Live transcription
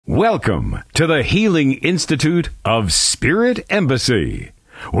Welcome to the Healing Institute of Spirit Embassy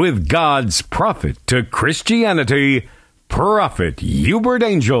with God's prophet to Christianity, Prophet Uebert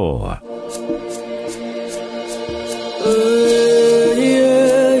Angel.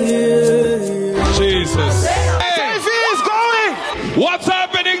 Jesus. HIV is going. What's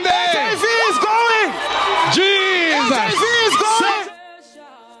happening there? HIV is going. Jesus. HIV is going.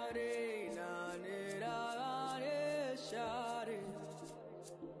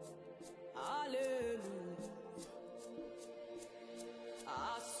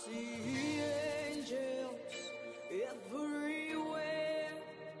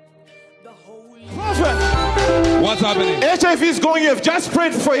 Prophet, what's happening? HIV is going. You've just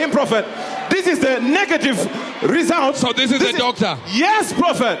prayed for him, prophet. This is the negative result. So this is the doctor? Yes,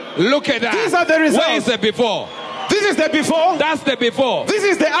 prophet. Look at that. These are the results. Where is the before? This is the before. That's the before. This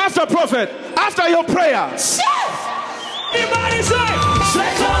is the after, prophet. After your prayer. Yes. Everybody say,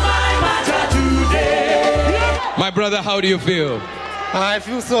 my brother, how do you feel? I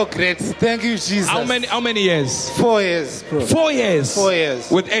feel so great. Thank you, Jesus. How many years? 4 years, bro. 4 years? 4 years.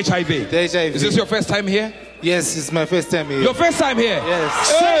 With HIV? With HIV. Is this your first time here? Yes, it's my first time here. Your first time here?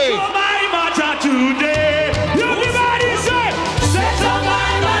 Yes. Hey.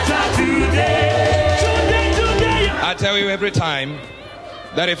 I tell you every time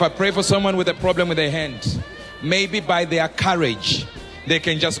that if I pray for someone with a problem with their hand, maybe by their courage, they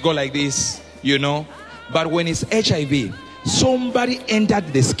can just go like this, you know. But when it's HIV, somebody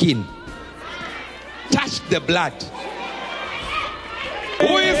entered the skin, touched the blood.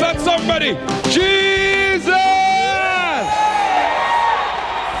 Who is that somebody? Jesus!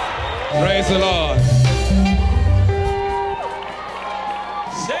 Praise the Lord.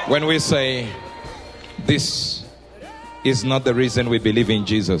 When we say this is not the reason we believe in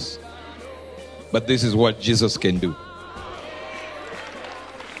Jesus, but this is what Jesus can do.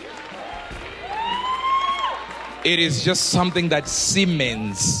 It is just something that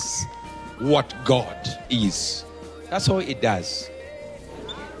cements what God is. That's all it does.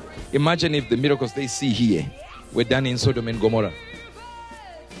 Imagine if the miracles they see here were done in Sodom and Gomorrah.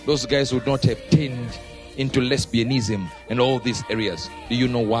 Those guys would not have turned into lesbianism and all these areas. Do you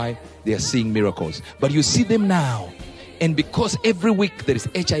know why? They are seeing miracles. But you see them now. And because every week there is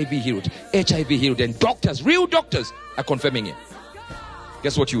HIV healed, and doctors, real doctors, are confirming it.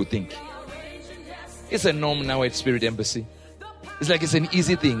 Guess what you would think? It's a norm now at Spirit Embassy. It's like it's an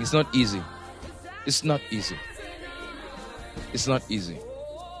easy thing. It's not easy. It's not easy. It's not easy.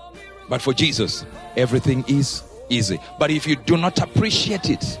 But for Jesus, everything is easy. But if you do not appreciate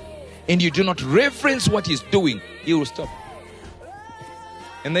it and you do not reverence what he's doing, he will stop.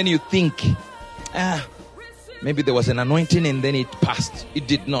 And then you think, maybe there was an anointing and then it passed. It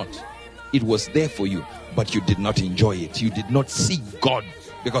did not. It was there for you, but you did not enjoy it. You did not see God.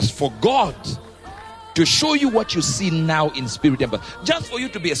 Because for God to show you what you see now in Spirit Embassy, just for you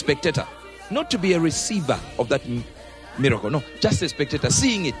to be a spectator, not to be a receiver of that miracle, no, just a spectator,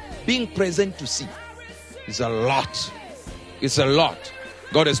 seeing it, being present to see, is a lot. It's a lot.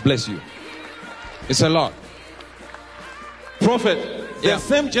 God has blessed you. It's a lot. Prophet, the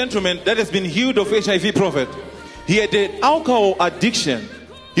same gentleman that has been healed of HIV, prophet, he had an alcohol addiction.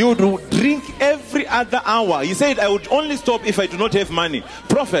 He would drink every other hour. He said, I would only stop if I do not have money.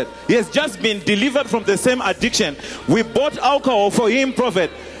 Prophet, he has just been delivered from the same addiction. We bought alcohol for him, prophet,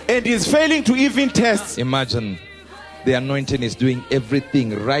 and he's failing to even test. Imagine the anointing is doing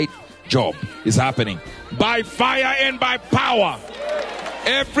everything right. Job is happening by fire and by power.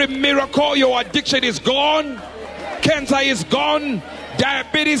 Every miracle, your addiction is gone. Cancer is gone.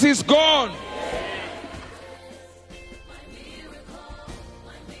 Diabetes is gone.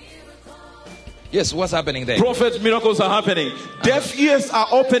 Yes, what's happening there? Prophet, miracles are happening. Deaf ears are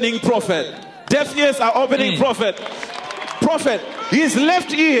opening, prophet. Deaf ears are opening, prophet. Prophet, his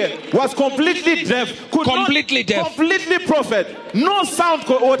left ear was completely deaf. Completely prophet. No sound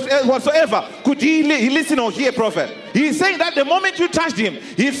whatsoever could he listen or hear, prophet. He is saying that the moment you touched him,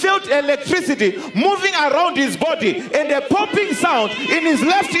 he felt electricity moving around his body and a popping sound in his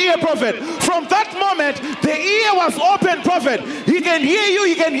left ear, prophet. From that moment, the ear was open, prophet. He can hear you,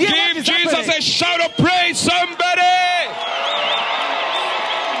 he can hear what is Jesus happening. a shout of praise, somebody!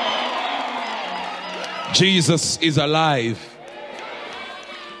 Jesus is alive.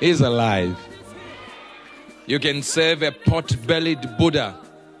 He's alive. You can serve a pot-bellied Buddha.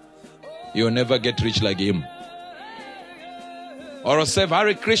 You'll never get rich like him. Or serve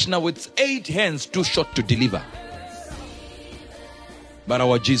Hare Krishna with 8 hands too short to deliver. But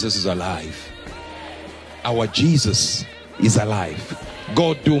our Jesus is alive. Our Jesus is alive.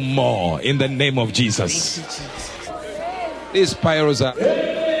 God, do more in the name of Jesus. These pyros are...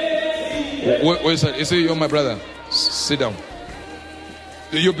 Wait, you see, you're my brother. Sit down.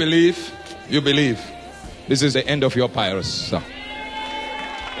 Do you believe? You believe. This is the end of your Pyrus. So,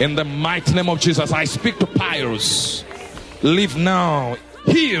 in the mighty name of Jesus, I speak to Pyrus. Live now,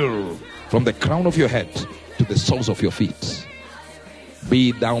 heal from the crown of your head to the soles of your feet.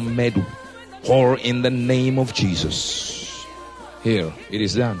 Be thou made whole in the name of Jesus. Here, it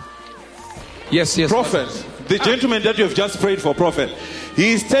is done. Yes. Prophet, the gentleman that you have just prayed for, Prophet,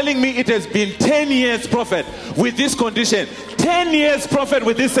 he is telling me it has been 10 years, Prophet, with this condition. 10 years, Prophet,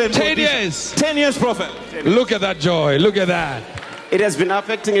 with this same 10 condition. years. 10 years, Prophet. Look at that joy. Look at that. It has been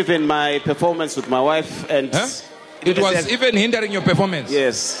affecting even my performance with my wife, and it was even hindering your performance.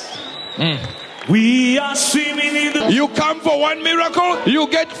 Yes. We are swimming in the... You come for one miracle, you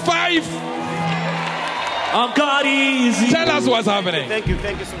get 5. God is... Tell us what's happening. Thank you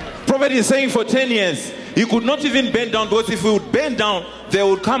so much. Prophet is saying for 10 years, he could not even bend down, because if he would bend down, they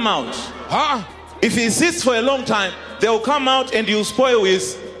would come out. Huh? If he sits for a long time, they will come out and he'll spoil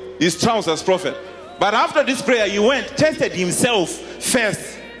his trousers, Prophet. But after this prayer, he went, tested himself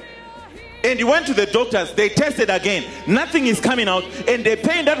first. And he went to the doctors, they tested again. Nothing is coming out, and the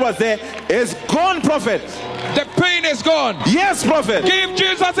pain that was there is gone, Prophet. The pain is gone. Yes, Prophet. Give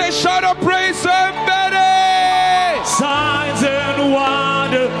Jesus a shout of praise, somebody. Signs and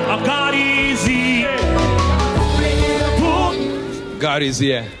wonder, God is here. God is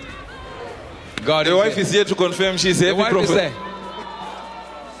here. God The is wife here. is here to confirm she's The happy, wife Prophet. is there.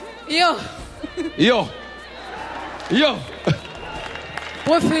 Yo.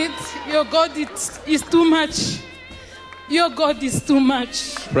 Prophet, your God is too much. Your God is too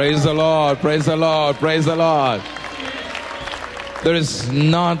much. Praise the Lord. Praise the Lord. Praise the Lord. There is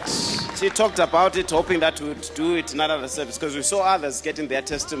not... She talked about it, hoping that we would do it in another service, because we saw others getting their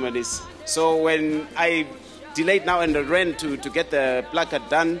testimonies. So when I delayed now and ran to get the placard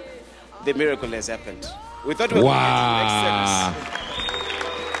done, the miracle has happened. We thought we were going to get to the next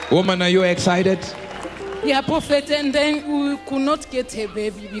service. Woman, are you excited? Yeah, Prophet, and then we could not get a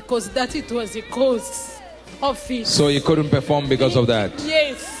baby because that it was the cause of it. So you couldn't perform because of that?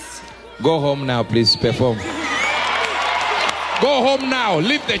 Yes. Go home now, please. Perform. Go home now.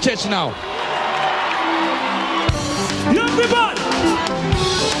 Leave the church now. Everybody,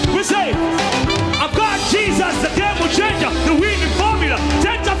 we say, I've got Jesus, the game changer, the winning formula.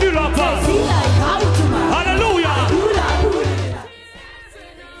 Hallelujah.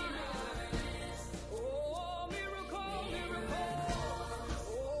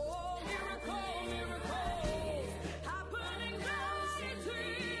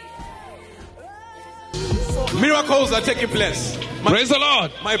 Miracles are taking place. Praise the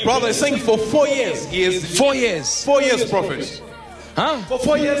Lord. My brother is saying for 4 years. He is 4 years. 4 years, prophet. Huh? For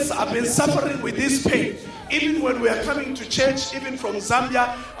 4 years, I've been suffering with this pain. Even when we are coming to church, even from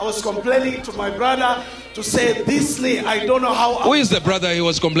Zambia, I was complaining to my brother to say, this Lee, I don't know how... Who is the brother he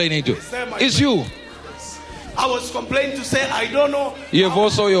was complaining to? It's you. I was complaining to say, I don't know... You have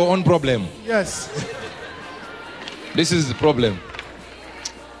also your own problem. Yes. This is the problem.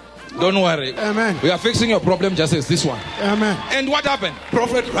 Don't worry. Amen. We are fixing your problem just as this one. Amen. And what happened?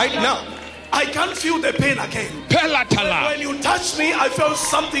 Prophet, right now, I can't feel the pain again. Pelatala. When you touched me, I felt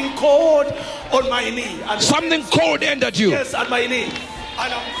something cold on my knee. And something cold entered you? Yes, at my knee.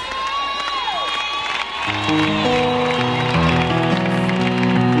 And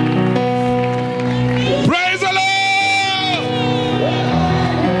praise the Lord!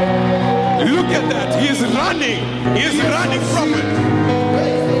 Look at that. He is running. He is running from it.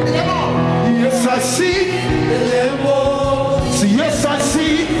 yes, I see. Yes, I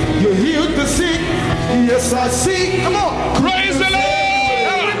see. You healed the sick. Yes, I see. Come on. Praise the Lord!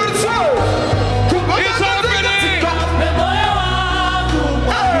 It's happening!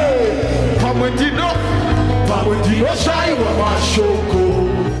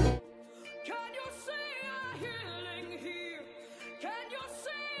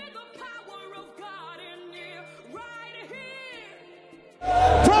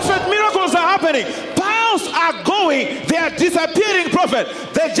 Prophet, miracles are happening. Piles are going. They are disappearing, Prophet.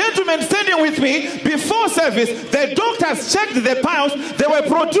 The gentleman standing with me before service, the doctors checked the piles. They were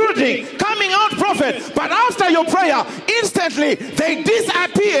protruding, coming out, Prophet. But after your prayer, instantly they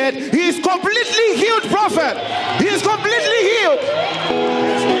disappeared. He is completely healed, Prophet. He is completely healed.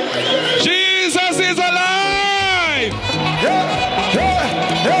 Jesus is alive!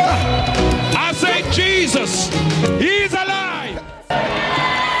 I say Jesus, He is alive!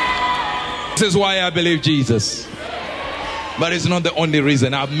 This is why I believe Jesus. But it's not the only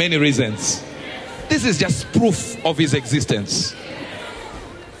reason. I have many reasons. This is just proof of His existence.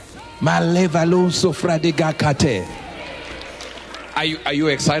 Are you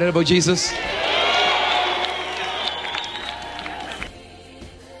excited about Jesus?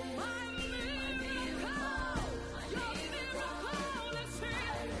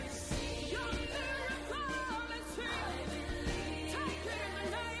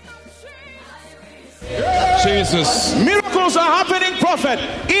 Jesus. Miracles are happening, prophet.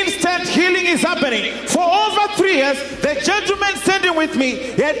 Instant healing is happening. For over 3 years, the gentleman standing with me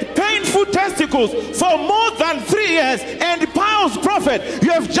had painful testicles for more than 3 years and piles, prophet. You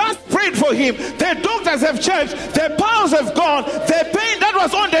have just prayed for him. The doctors have checked. The piles have gone. The pain that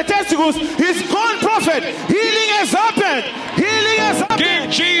was on the testicles is gone, prophet. Healing has happened. Healing has happened. Give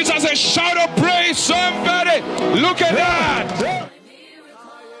Jesus a shout of praise, somebody. Look at that.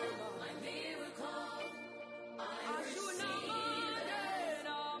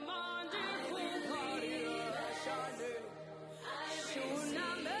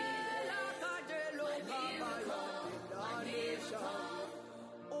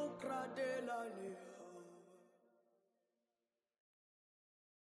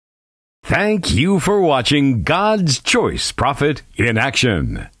 Thank you for watching God's Choice Prophet in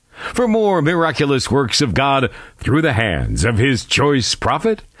Action. For more miraculous works of God through the hands of His choice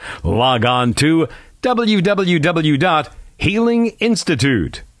prophet, log on to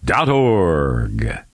www.healinginstitute.org.